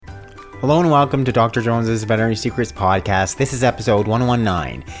Hello and welcome to Dr. Jones's Veterinary Secrets podcast. This is episode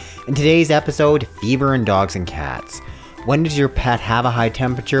 119. In today's episode, fever in dogs and cats. When does your pet have a high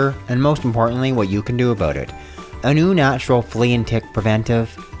temperature? And most importantly, what you can do about it. A new natural flea and tick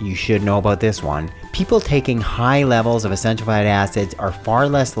preventive. You should know about this one. People taking high levels of essential fatty acids are far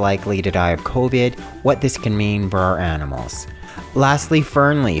less likely to die of COVID. What this can mean for our animals. Lastly,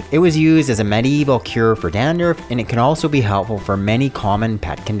 fern leaf. It was used as a medieval cure for dandruff, and it can also be helpful for many common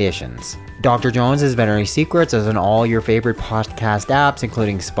pet conditions. Dr. Jones's Veterinary Secrets is on all your favorite podcast apps,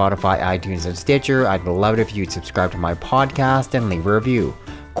 including Spotify, iTunes, and Stitcher. I'd love it if you'd subscribe to my podcast and leave a review.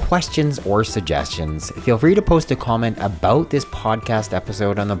 Questions or suggestions, feel free to post a comment about this podcast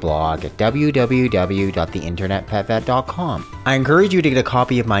episode on the blog at www.theinternetpetvet.com. I encourage you to get a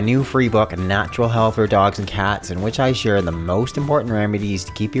copy of my new free book, Natural Health for Dogs and Cats, in which I share the most important remedies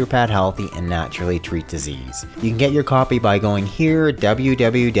to keep your pet healthy and naturally treat disease. You can get your copy by going here at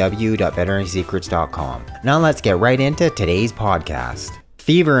www.veterinarysecrets.com. Now let's get right into today's podcast.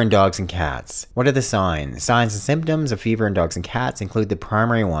 Fever in dogs and cats. What are the signs? Signs and symptoms of fever in dogs and cats include the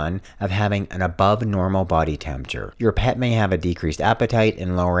primary one of having an above normal body temperature. Your pet may have a decreased appetite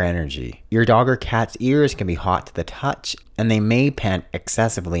and lower energy. Your dog or cat's ears can be hot to the touch, and they may pant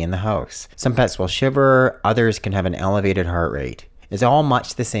excessively in the house. Some pets will shiver, others can have an elevated heart rate. It's all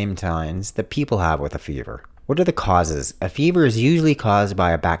much the same signs that people have with a fever. What are the causes? A fever is usually caused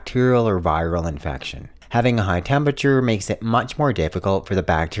by a bacterial or viral infection. Having a high temperature makes it much more difficult for the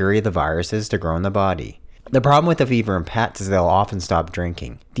bacteria or the viruses to grow in the body. The problem with the fever in pets is they'll often stop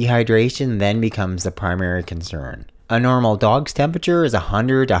drinking. Dehydration then becomes the primary concern. A normal dog's temperature is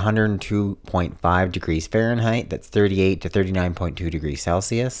 100 to 102.5 degrees Fahrenheit, that's 38 to 39.2 degrees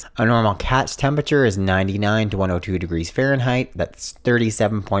Celsius. A normal cat's temperature is 99 to 102 degrees Fahrenheit, that's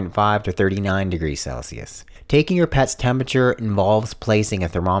 37.5 to 39 degrees Celsius. Taking your pet's temperature involves placing a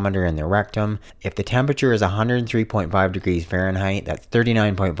thermometer in their rectum. If the temperature is 103.5 degrees Fahrenheit, that's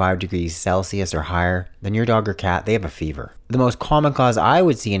 39.5 degrees Celsius or higher, then your dog or cat, they have a fever. The most common cause I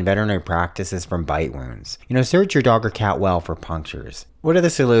would see in veterinary practice is from bite wounds. Search your dog or cat well for punctures. What are the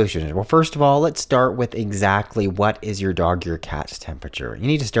solutions? Well, first of all, let's start with exactly what is your dog or your cat's temperature. You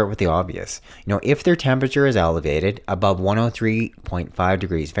need to start with the obvious. If their temperature is elevated above 103.5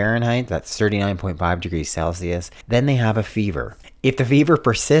 degrees Fahrenheit, that's 39.5 degrees Celsius, then they have a fever. If the fever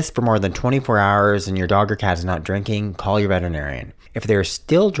persists for more than 24 hours and your dog or cat is not drinking, call your veterinarian. If they're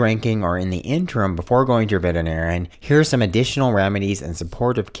still drinking or in the interim before going to your veterinarian, here are some additional remedies and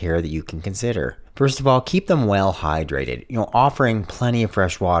supportive care that you can consider. First of all, keep them well hydrated, offering plenty of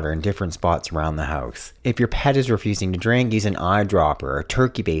fresh water in different spots around the house. If your pet is refusing to drink, use an eyedropper or a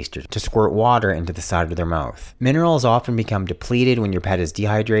turkey baster to squirt water into the side of their mouth. Minerals often become depleted when your pet is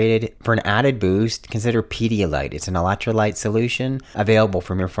dehydrated. For an added boost, consider Pedialyte. It's an electrolyte solution available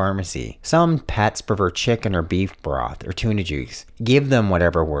from your pharmacy. Some pets prefer chicken or beef broth or tuna juice. Give them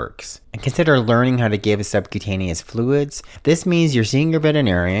whatever works. And consider learning how to give subcutaneous fluids. This means you're seeing your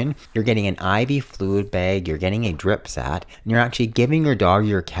veterinarian, you're getting an IV fluid bag, you're getting a drip set, and you're actually giving your dog or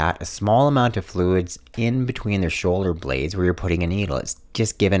your cat a small amount of fluids in between their shoulder blades where you're putting a needle. It's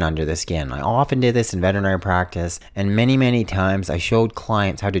just given under the skin. I often did this in veterinary practice, and many times I showed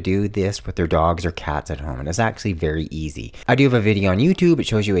clients how to do this with their dogs or cats at home, and it's actually very easy. I do have a video on YouTube. It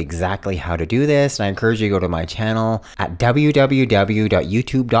shows you exactly how to do this, and I encourage you to go to my channel at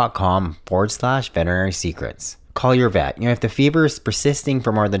www.youtube.com/veterinary secrets. Call your vet. If the fever is persisting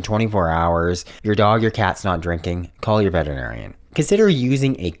for more than 24 hours, your dog or cat's not drinking, call your veterinarian. Consider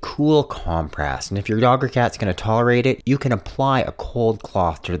using a cool compress, and if your dog or cat's going to tolerate it, you can apply a cold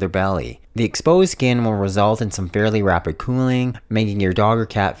cloth to their belly. The exposed skin will result in some fairly rapid cooling, making your dog or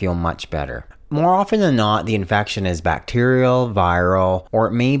cat feel much better. More often than not, the infection is bacterial, viral, or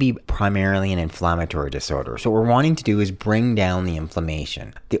it may be primarily an inflammatory disorder. So what we're wanting to do is bring down the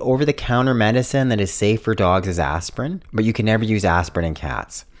inflammation. The over-the-counter medicine that is safe for dogs is aspirin, but you can never use aspirin in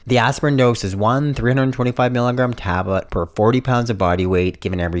cats. The aspirin dose is one 325 milligram tablet per 40 pounds of body weight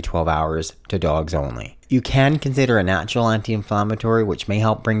given every 12 hours to dogs only. You can consider a natural anti-inflammatory which may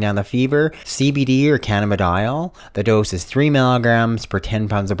help bring down the fever, CBD or cannabidiol. The dose is 3 milligrams per 10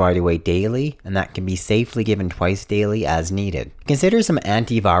 pounds of body weight daily, and that can be safely given twice daily as needed. Consider some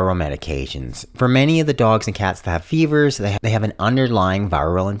antiviral medications. For many of the dogs and cats that have fevers, they have an underlying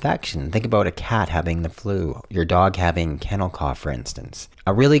viral infection. Think about a cat having the flu, your dog having kennel cough, for instance.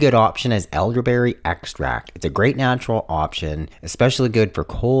 A really good option is elderberry extract. It's a great natural option, especially good for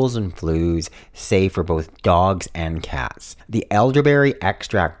colds and flus, safe for both dogs and cats. The elderberry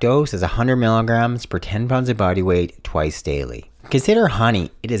extract dose is 100 milligrams per 10 pounds of body weight twice daily. Consider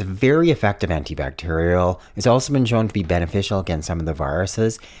honey. It is a very effective antibacterial. It's also been shown to be beneficial against some of the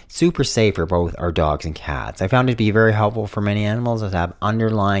viruses. Super safe for both our dogs and cats. I found it to be very helpful for many animals that have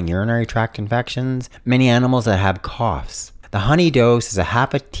underlying urinary tract infections, many animals that have coughs. The honey dose is a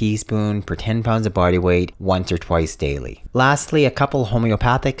half a teaspoon per 10 pounds of body weight once or twice daily. Lastly, a couple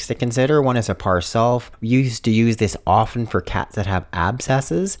homeopathics to consider. One is a Parsulf. We used to use this often for cats that have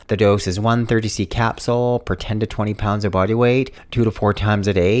abscesses. The dose is 130c capsule per 10 to 20 pounds of body weight, 2 to 4 times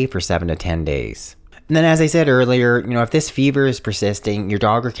a day for 7 to 10 days. And then as I said earlier, if this fever is persisting, your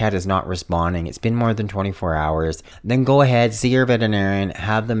dog or cat is not responding, it's been more than 24 hours, then go ahead, see your veterinarian,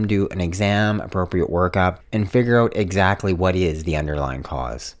 have them do an exam, appropriate workup, and figure out exactly what is the underlying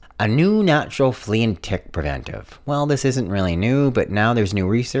cause. A new natural flea and tick preventive. Well, this isn't really new, but now there's new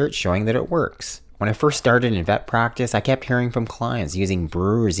research showing that it works. When I first started in vet practice, I kept hearing from clients using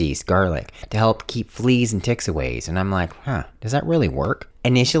brewer's yeast, garlic, to help keep fleas and ticks away. And I'm like, does that really work?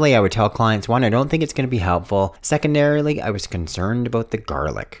 Initially, I would tell clients, one, I don't think it's going to be helpful. Secondarily, I was concerned about the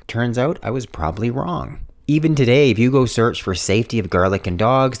garlic. Turns out I was probably wrong. Even today, if you go search for safety of garlic in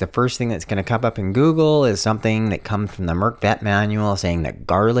dogs, the first thing that's going to come up in Google is something that comes from the Merck Vet Manual saying that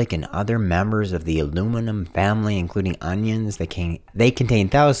garlic and other members of the aluminum family, including onions, they contain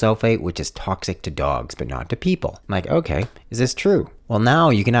thiosulfate, which is toxic to dogs, but not to people. I'm like, okay, is this true? Well, now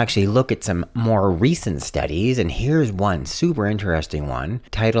you can actually look at some more recent studies, and here's one super interesting one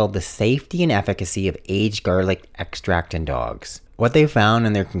titled The Safety and Efficacy of Aged Garlic Extract in Dogs. What they found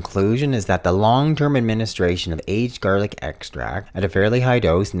in their conclusion is that the long-term administration of aged garlic extract at a fairly high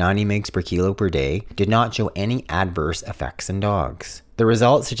dose, 90 mg per kilo per day, did not show any adverse effects in dogs. The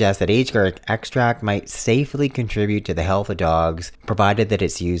results suggest that aged garlic extract might safely contribute to the health of dogs, provided that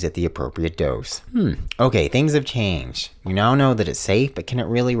it's used at the appropriate dose. Okay, things have changed. You now know that it's safe, but can it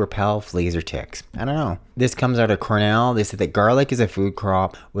really repel fleas or ticks? I don't know. This comes out of Cornell. They said that garlic is a food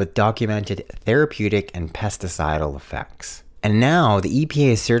crop with documented therapeutic and pesticidal effects. And now the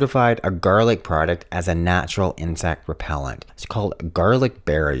EPA has certified a garlic product as a natural insect repellent. It's called Garlic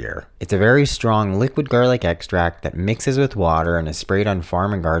Barrier. It's a very strong liquid garlic extract that mixes with water and is sprayed on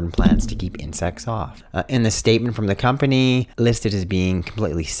farm and garden plants to keep insects off. In the statement from the company, listed as being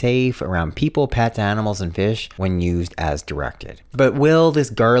completely safe around people, pets, animals, and fish when used as directed. But will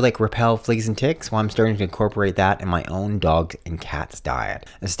this garlic repel fleas and ticks? Well, I'm starting to incorporate that in my own dog and cat's diet.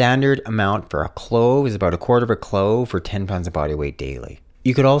 The standard amount for a clove is about 1/4 of a clove for 10 pounds of body weight daily.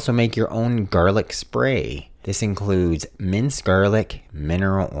 You could also make your own garlic spray. This includes minced garlic,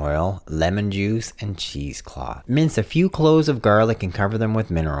 mineral oil, lemon juice, and cheesecloth. Mince a few cloves of garlic and cover them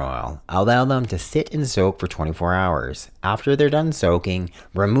with mineral oil. Allow them to sit and soak for 24 hours. After they're done soaking,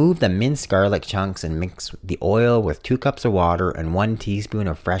 remove the minced garlic chunks and mix the oil with 2 cups of water and 1 teaspoon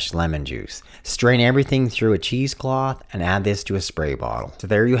of fresh lemon juice. Strain everything through a cheesecloth and add this to a spray bottle. So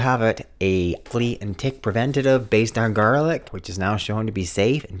there you have it, a flea and tick preventative based on garlic, which is now shown to be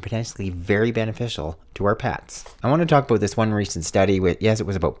safe and potentially very beneficial to our pets. I want to talk about this one recent study yes, it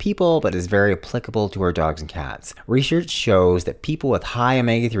was about people, but is very applicable to our dogs and cats. Research shows that people with high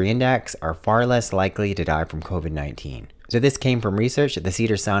omega-3 index are far less likely to die from COVID-19. So this came from research at the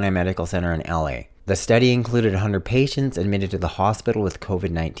Cedars-Sinai Medical Center in LA. The study included 100 patients admitted to the hospital with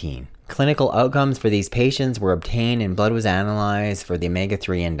COVID-19. Clinical outcomes for these patients were obtained and blood was analyzed for the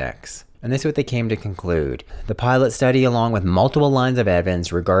omega-3 index. And this is what they came to conclude. The pilot study, along with multiple lines of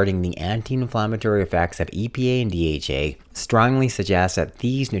evidence regarding the anti-inflammatory effects of EPA and DHA, strongly suggests that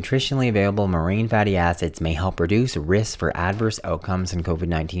these nutritionally available marine fatty acids may help reduce risk for adverse outcomes in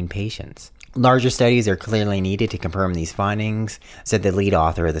COVID-19 patients. Larger studies are clearly needed to confirm these findings, said the lead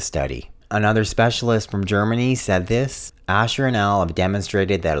author of the study. Another specialist from Germany said this: Asher and al. Have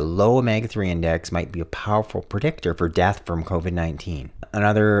demonstrated that a low omega-3 index might be a powerful predictor for death from COVID-19.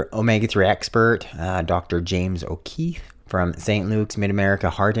 Another omega-3 expert, Dr. James O'Keefe from St. Luke's Mid-America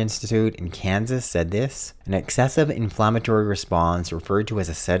Heart Institute in Kansas, said this: an excessive inflammatory response, referred to as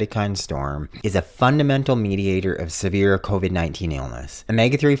a cytokine storm, is a fundamental mediator of severe COVID-19 illness.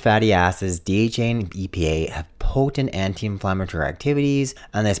 Omega-3 fatty acids, DHA and EPA, have potent anti-inflammatory activities,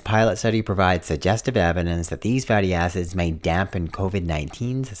 and this pilot study provides suggestive evidence that these fatty acids may dampen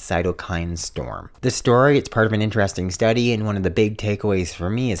COVID-19's cytokine storm. This story, it's part of an interesting study, and one of the big takeaways for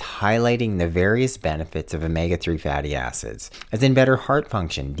me is highlighting the various benefits of omega-3 fatty acids, as in better heart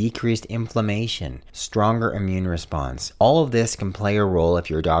function, decreased inflammation, stronger stronger immune response. All of this can play a role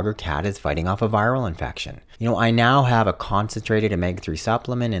if your dog or cat is fighting off a viral infection. I now have a concentrated omega-3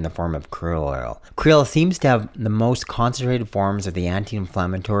 supplement in the form of krill oil. Krill seems to have the most concentrated forms of the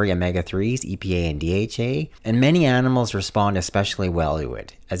anti-inflammatory omega-3s, EPA and DHA, and many animals respond especially well to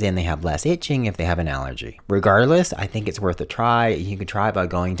it, as in they have less itching if they have an allergy. Regardless, I think it's worth a try. You can try it by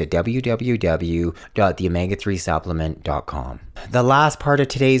going to www.theomega3supplement.com. The last part of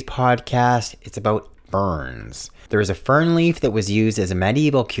today's podcast, it's about ferns. There is a fern leaf that was used as a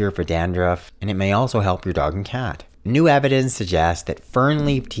medieval cure for dandruff, and it may also help your dog and cat. New evidence suggests that fern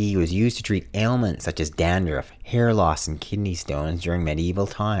leaf tea was used to treat ailments such as dandruff, hair loss, and kidney stones during medieval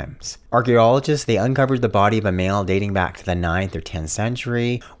times. Archaeologists, they uncovered the body of a male dating back to the 9th or 10th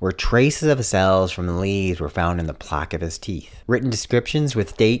century, where traces of cells from the leaves were found in the plaque of his teeth. Written descriptions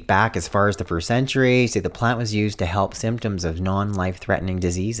which date back as far as the 1st century say the plant was used to help symptoms of non-life-threatening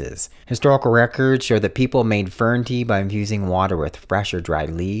diseases. Historical records show that people made fern tea by infusing water with fresh or dried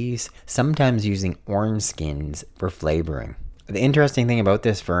leaves, sometimes using orange skins for flavoring. The interesting thing about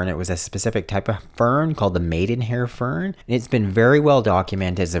this fern, it was a specific type of fern called the maidenhair fern, and it's been very well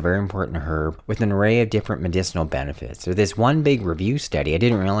documented as a very important herb with an array of different medicinal benefits. So this one big review study, I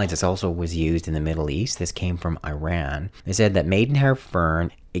didn't realize this also was used in the Middle East. This came from Iran. They said that maidenhair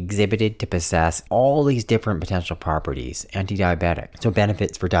fern exhibited to possess all these different potential properties. Anti-diabetic, so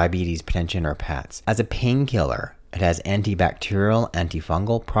benefits for diabetes potential in our pets. As a painkiller, it has antibacterial,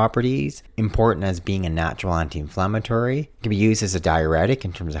 antifungal properties, important as being a natural anti-inflammatory. It can be used as a diuretic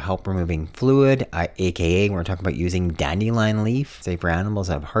in terms of help removing fluid, aka when we're talking about using dandelion leaf, say for animals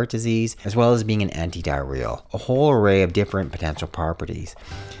that have heart disease, as well as being an antidiarrheal. A whole array of different potential properties.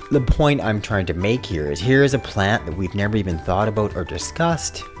 The point I'm trying to make here is a plant that we've never even thought about or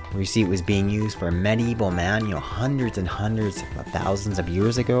discussed. We see it was being used for medieval man, hundreds and hundreds of thousands of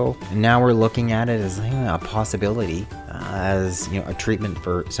years ago. And now we're looking at it as a possibility, as a treatment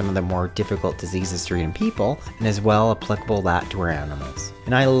for some of the more difficult diseases to treat in people, and as well applicable that to our animals.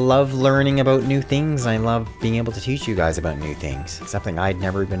 And I love learning about new things. I love being able to teach you guys about new things. Something I'd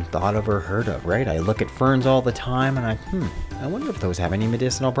never even thought of or heard of, right? I look at ferns all the time and I wonder if those have any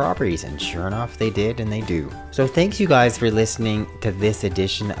medicinal properties. And sure enough, they did, and they do. So thanks you guys for listening to this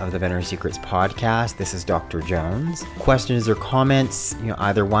edition of the Veterinary Secrets podcast. This is Dr. Jones. Questions or comments,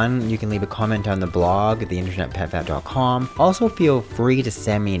 either one, you can leave a comment on the blog at theinternetpetvet.com. Also feel free to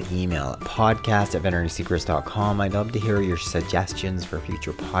send me an email at podcast@veterinarysecrets.com. I'd love to hear your suggestions for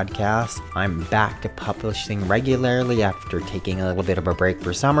future podcasts. I'm back to publishing regularly after taking a little bit of a break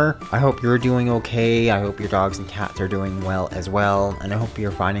for summer. I hope you're doing okay. I hope your dogs and cats are doing well as well. And I hope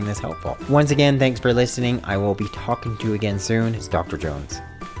you're finding this helpful. Once again, thanks for listening. I will be talking to you again soon. It's Dr. Jones.